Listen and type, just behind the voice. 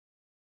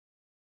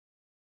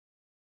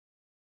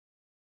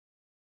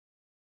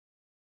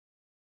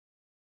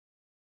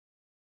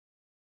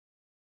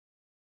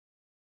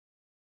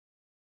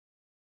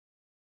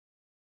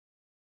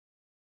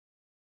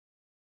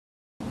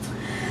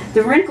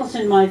The wrinkles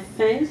in my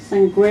face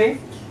engraved,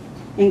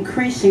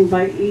 increasing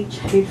by each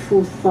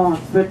hateful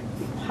thought. But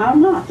how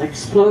not?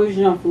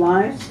 Explosion of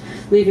lives,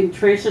 leaving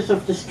traces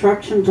of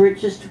destruction,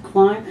 bridges to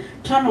climb,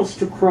 tunnels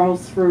to crawl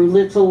through,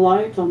 little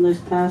light on this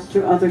path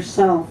to other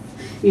self,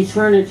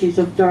 eternities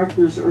of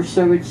darkness, or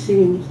so it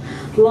seems.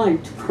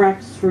 Light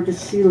cracks through the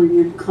ceiling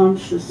in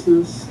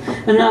consciousness,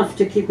 enough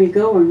to keep me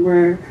going.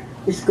 Where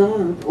is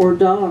God? Or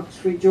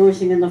dogs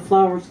rejoicing in the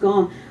flowers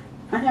gone?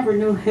 I never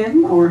knew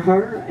him or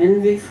her,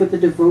 envy for the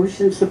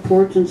devotion,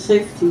 support, and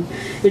safety.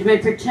 It may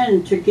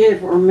pretend to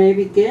give, or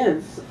maybe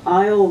gives.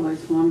 I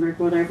always wondered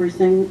what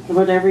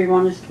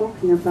everyone is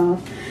talking about.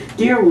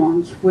 Dear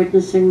ones,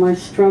 witnessing my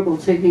struggle,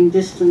 taking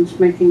distance,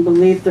 making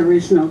believe there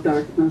is no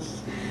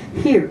darkness.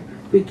 Here,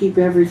 we keep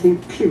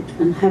everything cute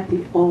and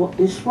happy, all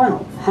is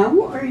well.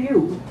 How are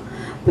you?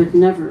 But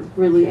never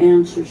really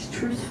answers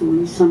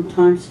truthfully.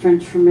 Sometimes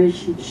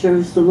transformation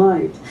shows the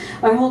light.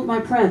 I hold my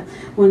breath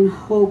when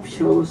hope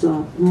shows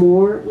up.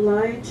 More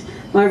light,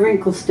 my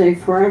wrinkles stay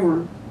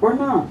forever, or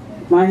not.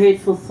 My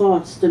hateful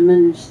thoughts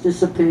diminish,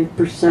 dissipate,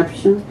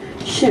 perception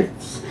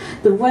shifts.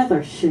 The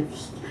weather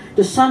shifts.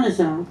 The sun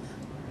is out.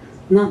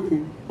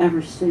 Nothing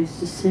ever stays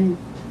the same.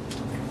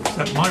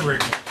 That's my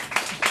wrinkle.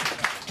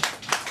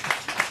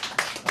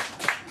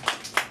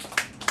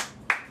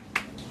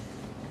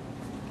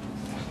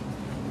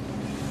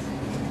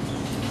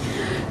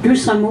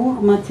 Douce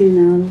amour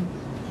matinal,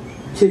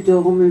 tu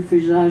dors mon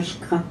visage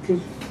craqué,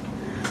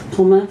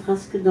 ton main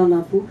presque dans la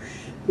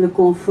bouche, le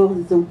confort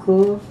de ton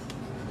corps,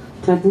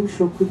 ta bouche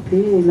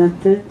occupée et la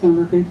tête dans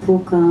le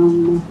repos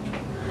calme.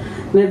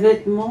 Mes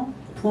vêtements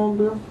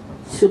tombent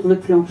sur le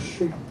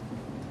plancher,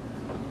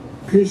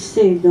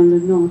 glissés dans le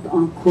note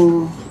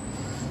encore,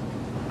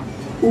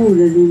 où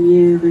la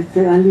lumière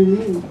était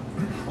allumée,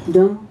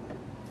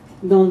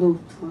 dans l'autre.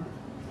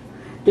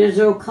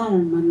 Des eaux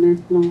calmes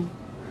maintenant.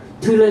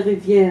 Toutes les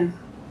rivières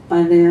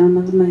allaient à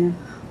ma mer,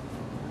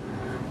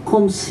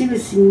 comme si le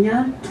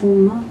signal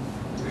tombait,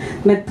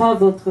 mais pas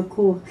votre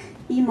corps,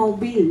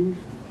 immobile,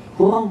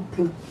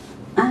 rampe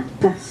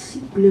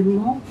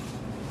impassiblement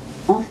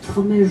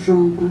entre mes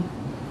jambes.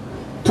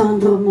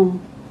 Tendrement,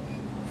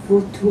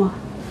 vos doigts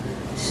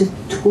se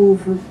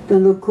trouvent dans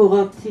le corps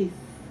actif.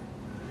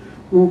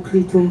 Mon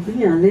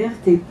clitoris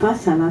alerte et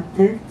passe à la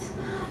tête,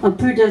 un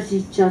peu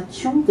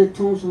d'agitation de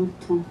temps en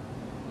temps.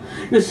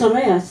 Le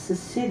soleil a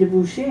cessé de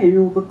bouger et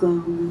nous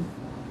regarde.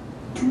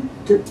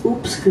 Toute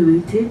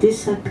obscurité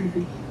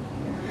disapparue.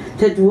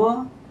 Tes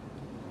doigts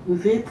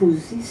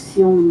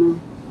repositionnent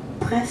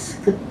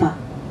presque pas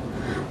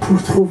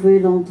pour trouver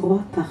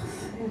l'endroit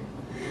parfait.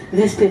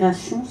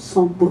 Respiration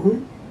sans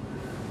bruit,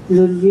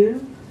 le lieu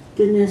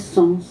de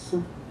naissance.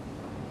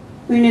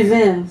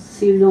 Univers,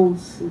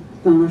 silence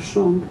dans la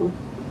chambre.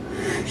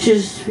 Je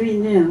suis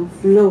nerve,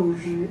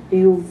 large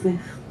et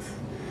ouverte.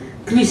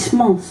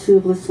 Glissement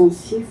sur le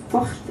sentier,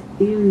 forte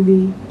et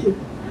humide.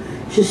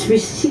 Je suis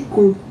si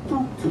contente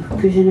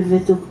que je ne vais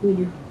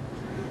dormir.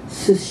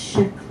 Ce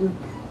siècle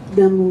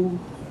d'amour.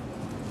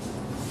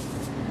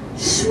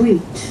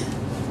 Sweet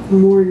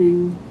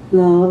morning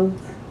love.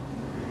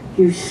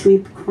 You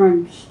sleep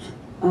crunched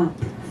up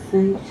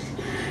face.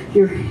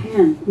 Your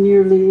hand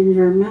nearly in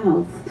your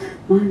mouth.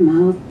 My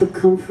mouth, the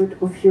comfort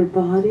of your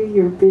body,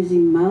 your busy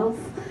mouth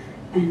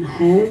and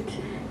head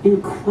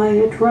in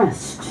quiet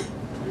rest.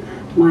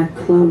 My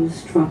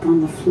clothes drop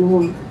on the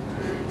floor,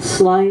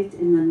 slide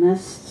in the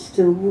nest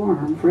still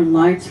warm, where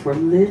lights were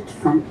lit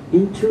from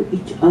into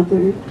each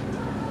other.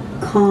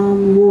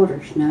 Calm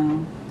waters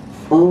now,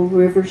 all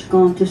rivers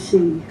gone to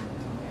sea.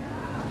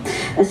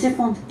 As if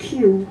on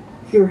cue,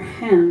 your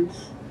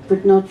hands,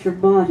 but not your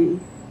body,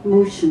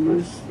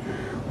 motionless,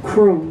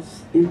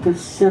 crawls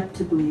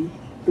imperceptibly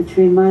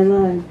between my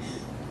legs.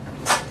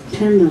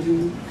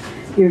 Tenderly,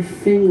 your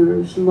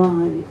fingers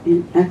lie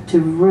in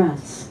active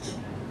rest.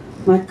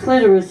 My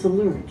clitoris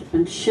alert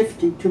and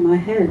shifting to my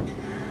head.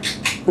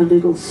 A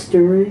little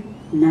stirring,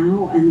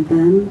 now and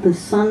then the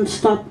sun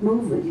stopped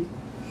moving,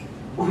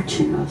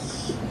 watching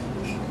us.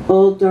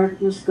 All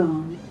darkness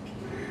gone.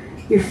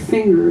 Your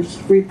fingers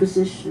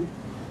reposition,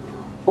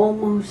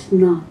 almost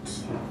not,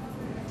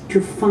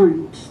 to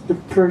find the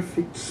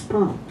perfect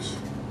spot.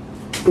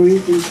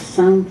 Breathing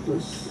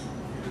soundless,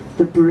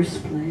 the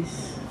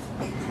birthplace.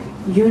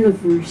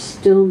 Universe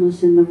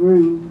stillness in the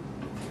room.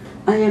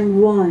 I am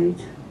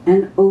wide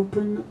and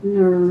open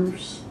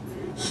nerves,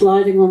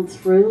 sliding on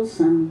thrills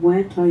and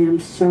wet. I am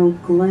so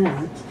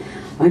glad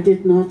I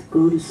did not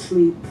go to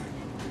sleep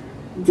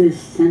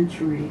this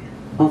century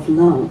of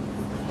love.